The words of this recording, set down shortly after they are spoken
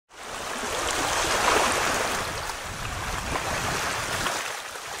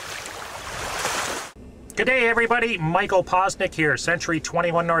Good day, everybody. Michael Poczynek here, Century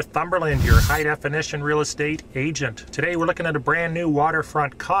 21 Northumberland, your high-definition real estate agent. Today we're looking at a brand new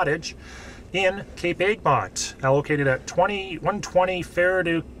waterfront cottage in Cap-Egmont, located at 120 Phare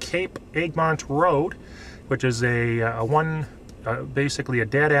to Cap-Egmont Road, which is basically a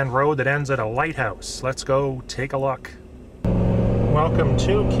dead-end road that ends at a lighthouse. Let's go take a look. Welcome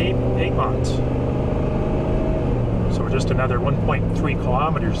to Cap-Egmont. So we're just another 1.3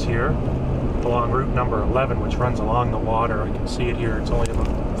 kilometers here along route number 11, which runs along the water. I can see it here. It's only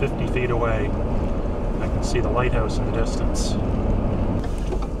about 50 feet away. I can see the lighthouse in the distance.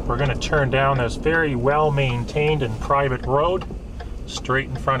 We're going to turn down this very well-maintained and private road straight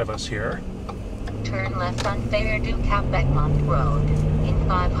in front of us here. Turn left on Phare to Cap-Egmont Road. In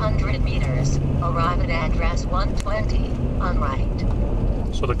 500 meters, arrive at address 120, on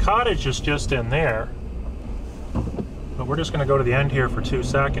right. So the cottage is just in there, but we're just going to go to the end here for 2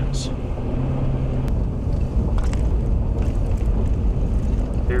 seconds.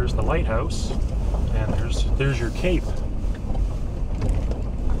 There's the lighthouse, and there's your cape.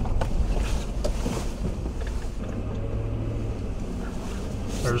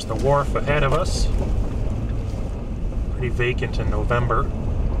 There's the wharf ahead of us. Pretty vacant in November.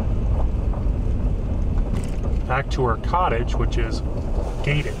 Back to our cottage, which is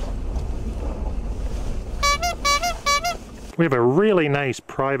gated. We have a really nice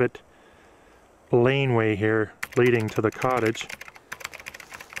private laneway here leading to the cottage.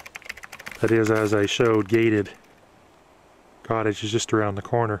 That is, as I showed, gated. Cottage is just around the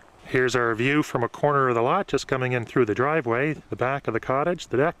corner. Here's our view from a corner of the lot, just coming in through the driveway, the back of the cottage,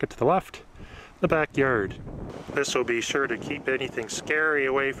 the deck to the left, the backyard. This will be sure to keep anything scary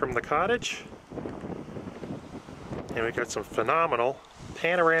away from the cottage. And we've got some phenomenal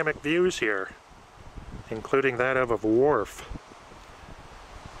panoramic views here, including that of a wharf.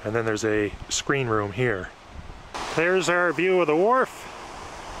 And then there's a screen room here. There's our view of the wharf.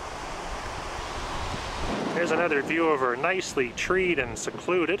 There's another view of our nicely treed and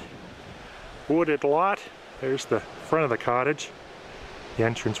secluded wooded lot. There's the front of the cottage, the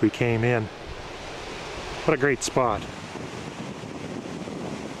entrance we came in. What a great spot.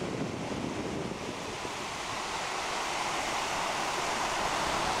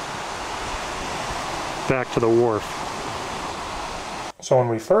 Back to the wharf. So when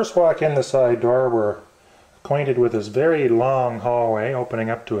we first walk in the side door, we're acquainted with this very long hallway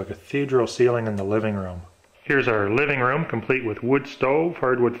opening up to a cathedral ceiling in the living room. Here's our living room, complete with wood stove,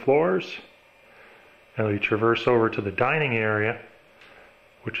 hardwood floors. And we traverse over to the dining area,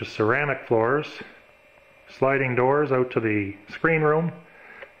 which is ceramic floors, sliding doors out to the screen room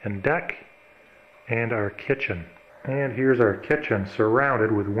and deck, and our kitchen. And here's our kitchen,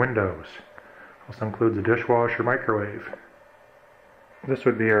 surrounded with windows. Also includes a dishwasher, microwave. This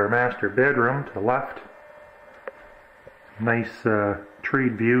would be our master bedroom to the left. Nice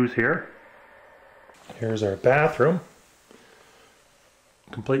treed views here. Here's our bathroom,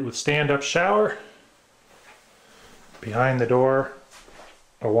 complete with stand-up shower. Behind the door,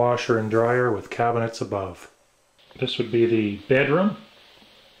 a washer and dryer with cabinets above. This would be the bedroom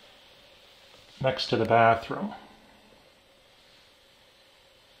next to the bathroom.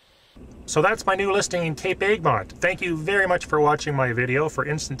 So that's my new listing in Cap-Egmont. Thank you very much for watching my video. For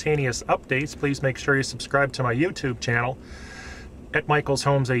instantaneous updates, please make sure you subscribe to my YouTube channel at Michael's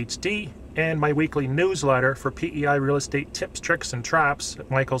Homes HD, and my weekly newsletter for p.e.i. real estate tips, tricks, and traps at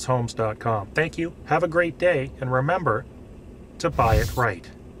michaelshomes.com. Thank you, have a great day, and remember to buy it right.